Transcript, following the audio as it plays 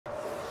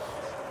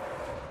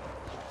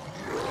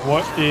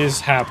What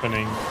is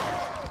happening?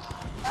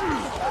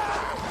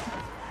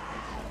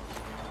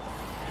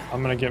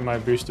 I'm gonna get my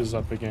boosters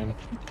up again.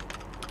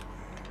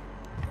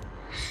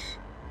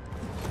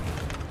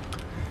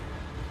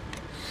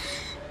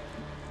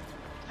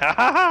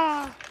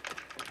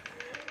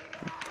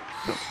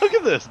 Look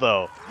at this,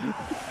 though.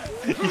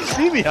 You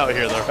see me out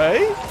here, though,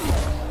 right?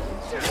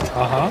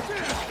 Uh-huh.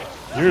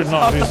 You're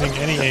not losing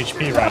any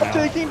HP right now. I'm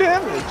taking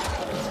damage.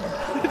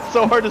 It's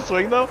so hard to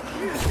swing, though.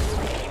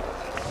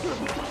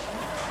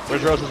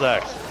 Where's Rose's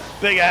axe?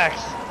 Big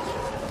axe.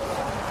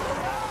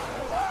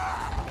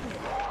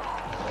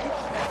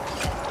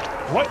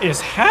 What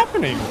is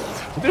happening?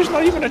 There's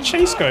not even a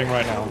chase going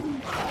right now.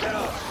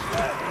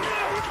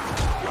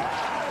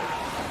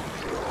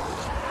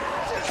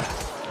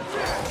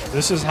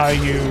 This is how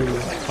you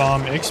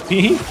farm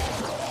XP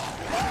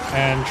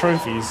and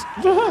trophies.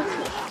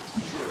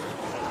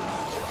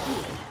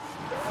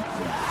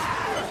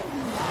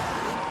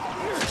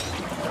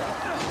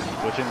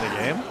 Switching the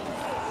game?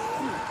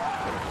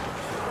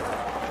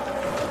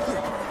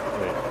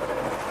 Wait.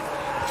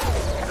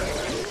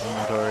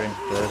 Inventory,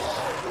 this.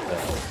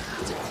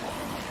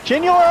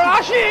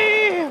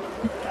 Arashi!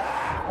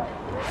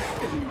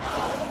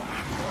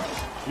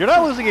 You're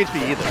not losing HP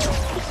either.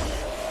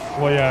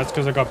 Well, yeah, it's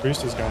because I got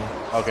boosters going.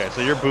 Okay,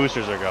 so your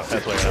boosters are going.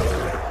 That's why you're not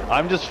losing.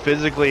 I'm just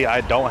physically,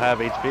 I don't have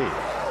HP.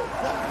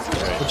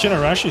 The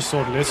Chinarashi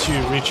sword lets you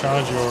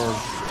recharge your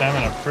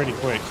stamina pretty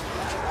quick.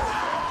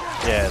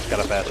 Yeah, it's got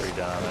a fast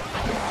regen on it.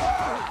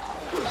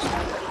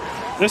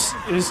 This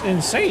is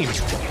insane.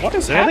 What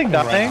is Anything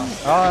happening dying?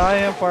 right Oh, I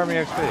am farming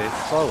XP,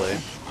 slowly.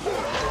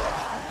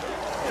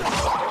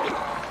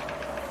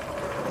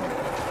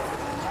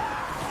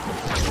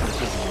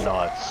 This is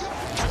nuts.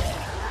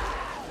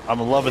 I'm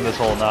loving this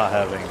whole not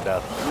having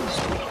death.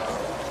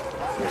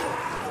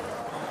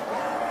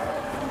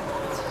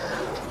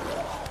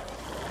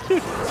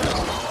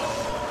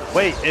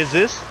 Wait, is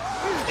this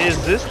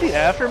the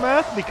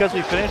aftermath because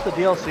we finished the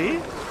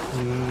DLC?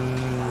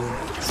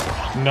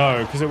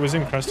 No, because it was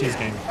in Krusty's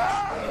game.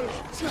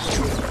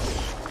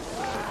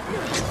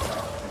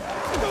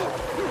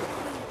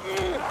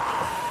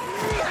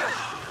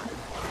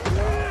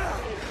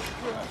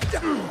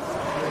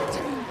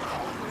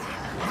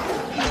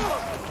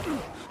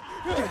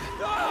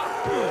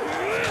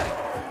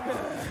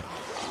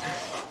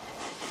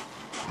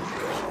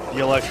 The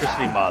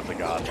electricity mod's a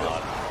god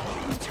mod.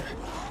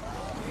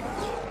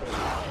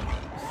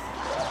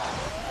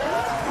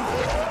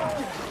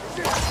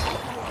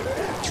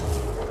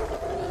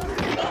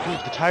 Dude,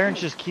 the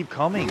tyrants just keep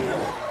coming.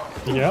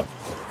 Yep.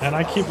 And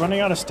I keep running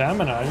out of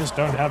stamina. I just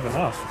don't have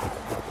enough.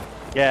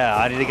 Yeah,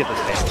 I need to get the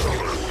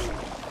stamina.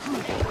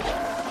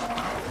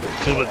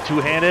 Because with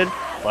two-handed,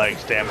 like,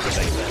 stamina makes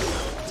sense.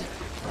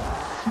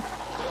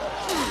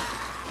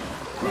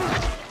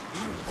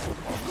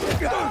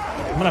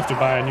 I'm gonna have to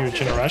buy a new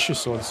Chinarashi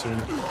sword soon.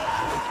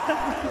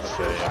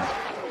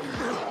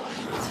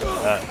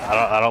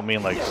 I don't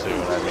mean like soon.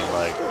 I mean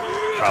like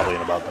probably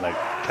in about the next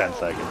 10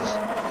 seconds.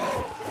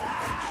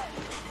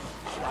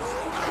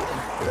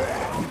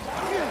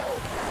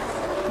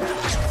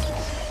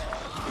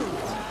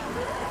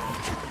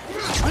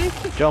 Why do you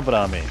keep jumping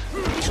on me?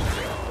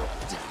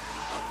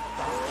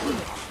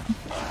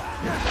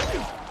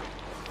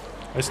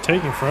 It's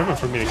taking forever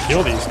for me to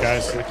kill these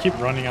guys. They keep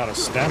running out of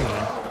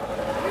stamina.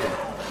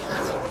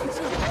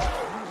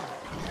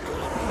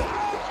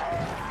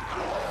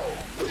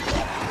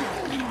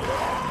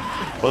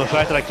 Well, the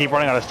fact that I keep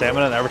running out of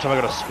stamina and every time I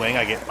go to swing,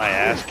 I get my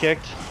ass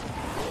kicked.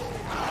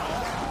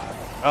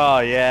 Oh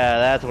yeah,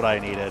 that's what I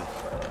needed.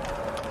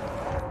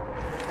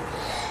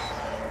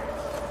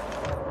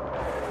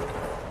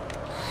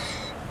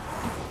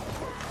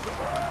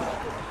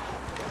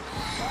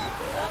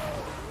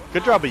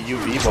 Good job at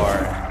UV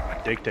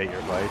bar. Dictate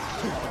your bites.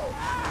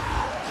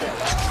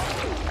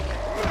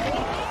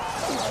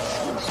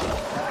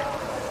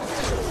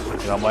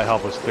 You know, it might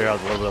help us clear out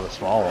a little bit of the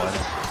small ones.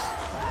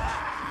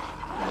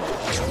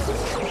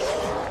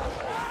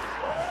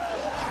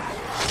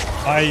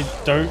 I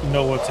don't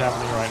know what's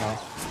happening right now.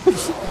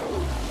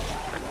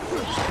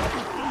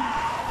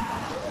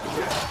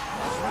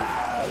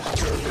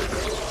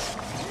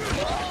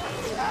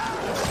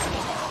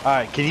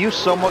 Alright, can you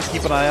somewhat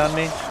keep an eye on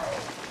me?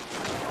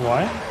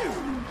 Why?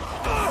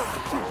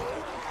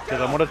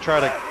 Because I'm going to try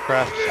to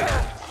craft...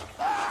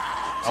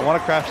 I want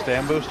to craft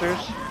stand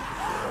boosters.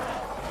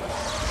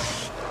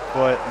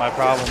 But my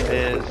problem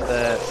is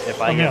that if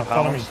I get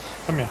follow me.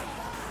 Come here.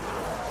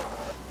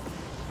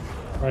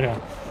 Right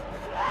here.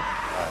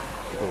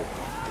 Cool.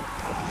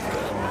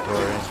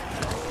 Inventory.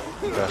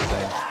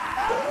 Crafting.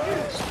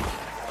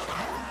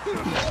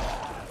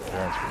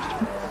 Tyrants booster.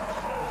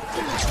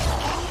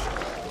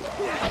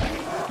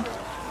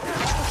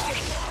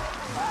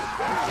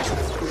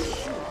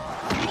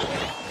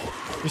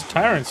 These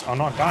tyrants are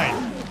not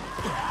dying.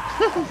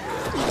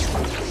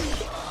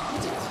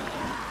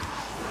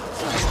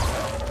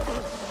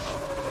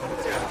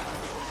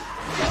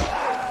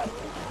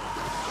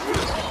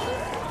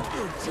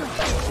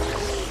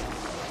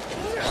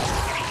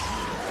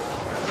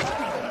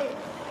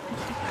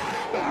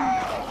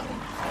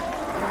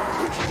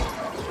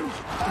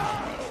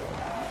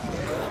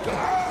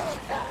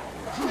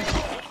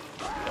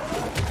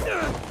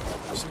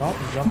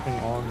 jumping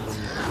on them.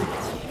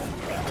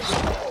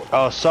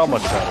 Oh, so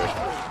much better.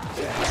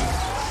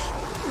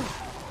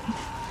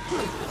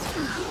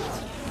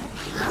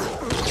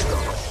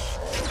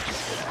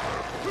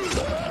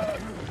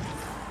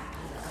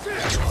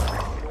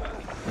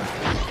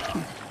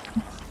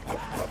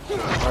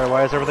 Alright,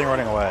 why is everything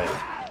running away?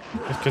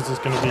 It's because it's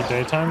going to be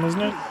daytime,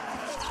 isn't it?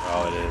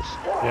 Oh, it is.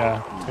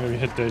 Yeah, it's going to be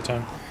hit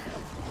daytime.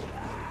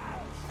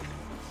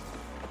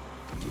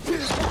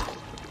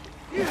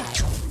 Yeah,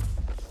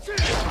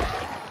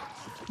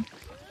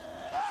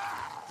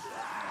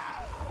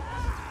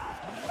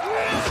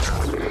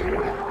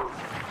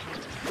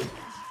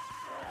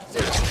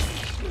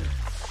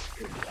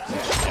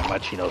 my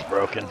Chino's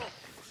broken.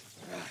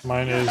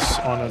 Mine is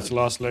on its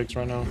last legs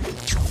right now.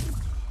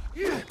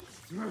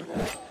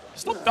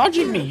 Stop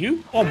dodging me,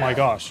 you! Oh my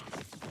gosh.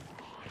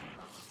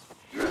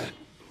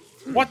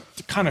 What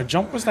kind of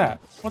jump was that?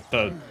 What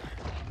the?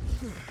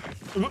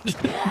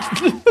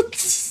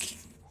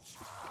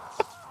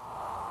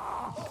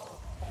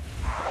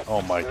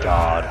 Oh my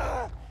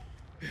god.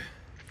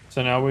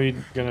 So now we're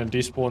gonna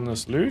despawn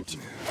this loot.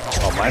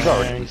 Oh, mine's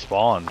already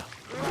despawned.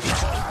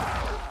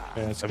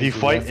 Yeah, If you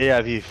fight, yeah,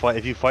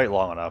 if you fight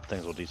long enough,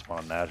 things will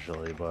despawn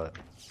naturally. But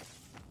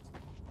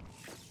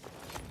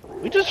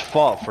we just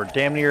fought for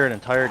damn near an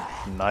entire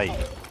night.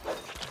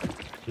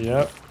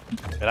 Yep.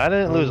 And I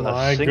didn't lose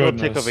a single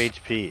tick of goodness.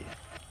 HP.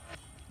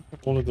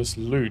 All of this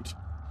loot.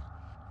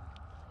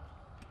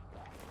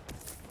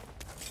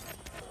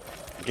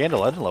 I gained a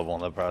legend level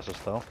in that process,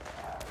 though.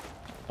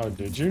 Oh,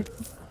 did you?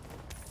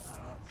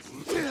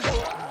 So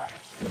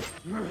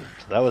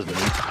that was neat.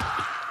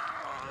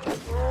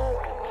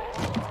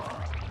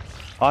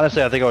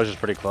 Honestly, I think I was just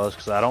pretty close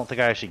because I don't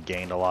think I actually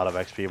gained a lot of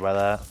XP by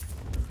that.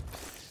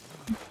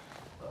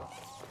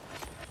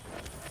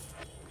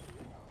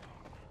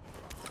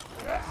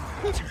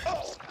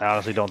 I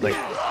honestly don't think.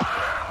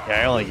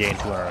 Yeah, I only gained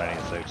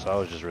 296, so I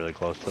was just really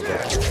close to the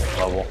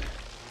level.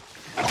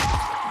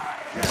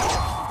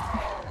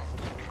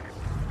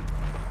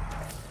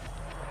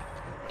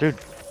 Dude,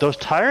 those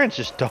tyrants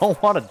just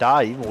don't want to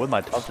die, even with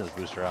my toughness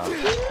booster on.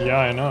 Yeah,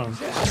 I know.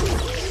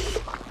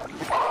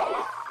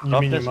 You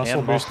mean your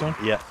muscle booster?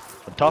 Yeah,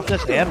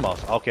 toughness and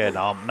muscle. Okay,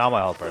 now my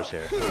health bar is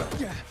here.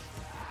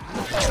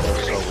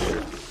 That's so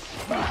weird.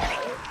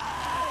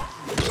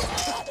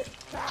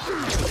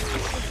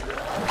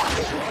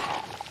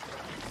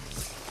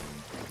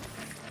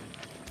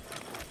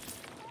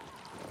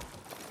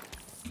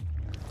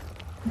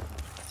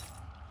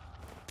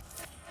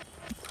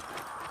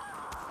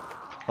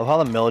 I love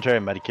how the military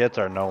medikits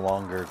are no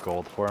longer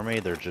gold for me,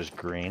 they're just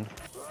green.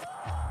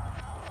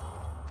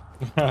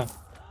 The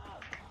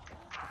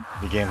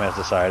game has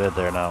decided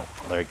they're not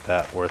like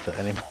that worth it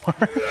anymore.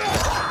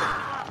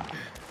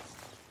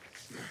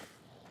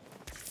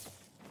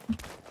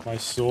 My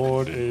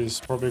sword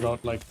is probably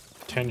got like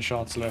 10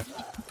 shots left.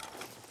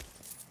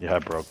 Yeah, I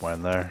broke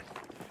mine there.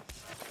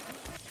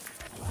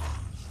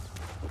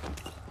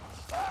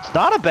 It's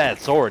not a bad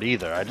sword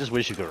either, I just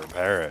wish you could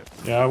repair it.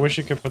 Yeah, I wish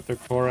you could put the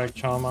Korak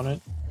charm on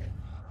it.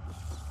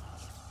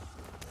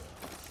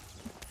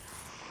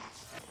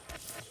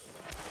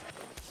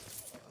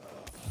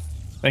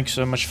 Thanks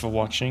so much for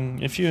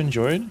watching. If you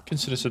enjoyed,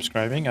 consider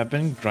subscribing. I've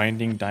been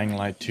grinding Dying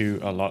Light 2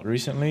 a lot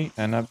recently,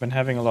 and I've been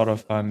having a lot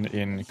of fun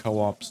in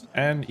co-ops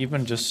and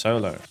even just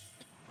solo.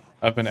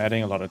 I've been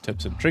adding a lot of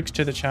tips and tricks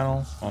to the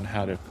channel on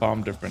how to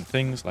farm different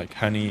things like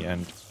honey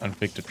and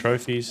unpicked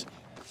trophies.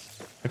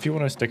 If you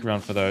want to stick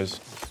around for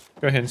those,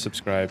 go ahead and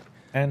subscribe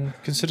and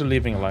consider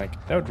leaving a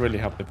like. That would really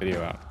help the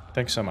video out.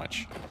 Thanks so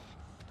much.